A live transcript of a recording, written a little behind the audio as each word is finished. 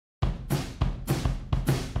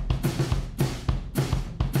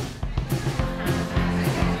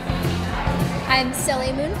I'm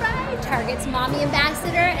Soleil Frye, Target's Mommy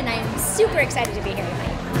Ambassador, and I am super excited to be here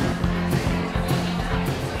tonight.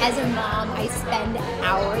 As a mom, I spend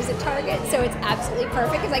hours at Target, so it's absolutely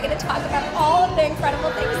perfect because I get to talk about all of the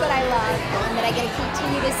incredible things that I love and that I get to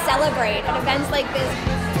continue to celebrate at events like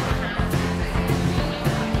this.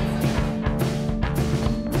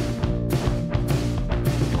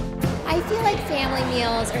 I feel like family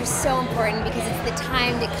meals are so important because it's the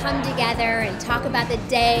time to come together and talk about the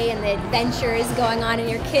day and the adventures going on in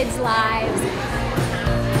your kids' lives.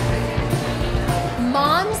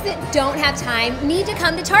 Moms that don't have time need to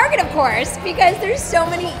come to Target, of course, because there's so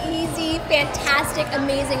many easy, fantastic,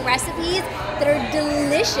 amazing recipes that are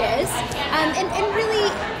delicious and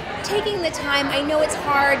really taking the time. I know it's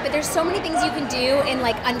hard, but there's so many things you can do in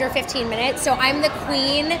like under 15 minutes. So I'm the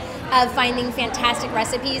queen of finding fantastic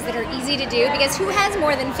recipes that are easy to do because who has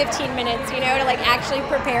more than 15 minutes, to like actually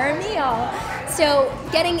prepare a meal? So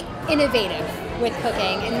getting innovative with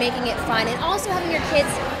cooking and making it fun and also having your kids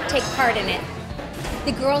take part in it.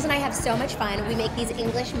 The girls and I have so much fun. We make these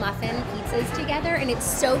English muffin pizzas together and it's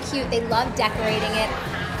so cute. They love decorating it.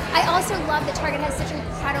 I also love that Target has such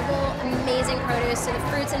incredible, amazing produce, so the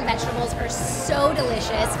fruits and vegetables are so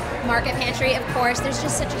delicious. Market Pantry, of course, there's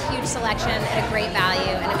just such a huge selection at a great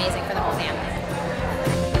value and amazing for the whole family.